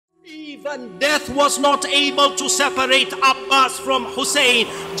Even death was not able to separate Abbas from Hussein,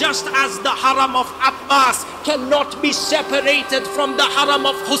 just as the Haram of Abbas cannot be separated from the Haram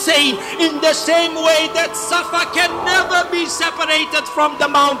of Hussein, in the same way that Safa can never be separated from the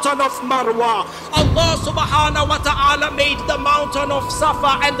mountain of Marwa. Allah subhanahu wa ta'ala made the mountain of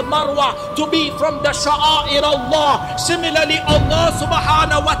Safa and Marwa to be from the Sha'air Allah. Similarly, Allah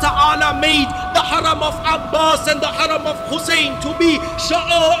subhanahu wa ta'ala made the Haram of Abbas and the Haram of Hussein to be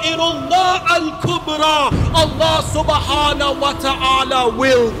Sha'air Allah al-Kubra. Allah subhanahu wa ta'ala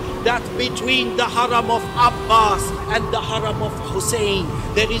willed that between the Haram of Abbas and the Haram of Hussein,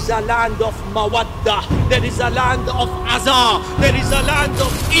 there is a land of Mawaddah, there is a land of Azar, there is a land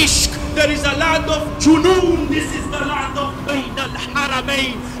of Ishq, there is a land of Junoon. This is the land of Bayn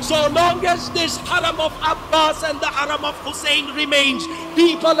al-Haramain. So long as this Haram of Abbas and the Haram of Hussein remains,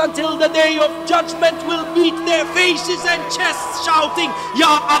 people until the day of judgment will beat their faces and chests shouting,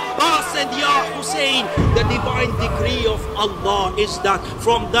 Ya Abbas and Ya Hussein. The divine decree of Allah is that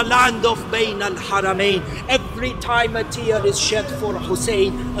from the land of Bayn al-Haramain, every time a tear is shed for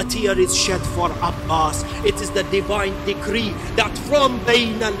Hussein, a tear is shed for Abbas. It is the divine decree that from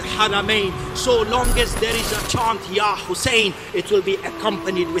Bayn al-Haramain, so long as there is a chant Ya Hussein, it will be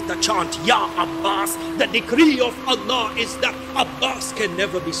accompanied with a chant Ya Abbas. The decree of Allah is that Abbas can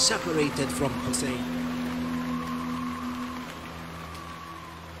never be separated from Hussein.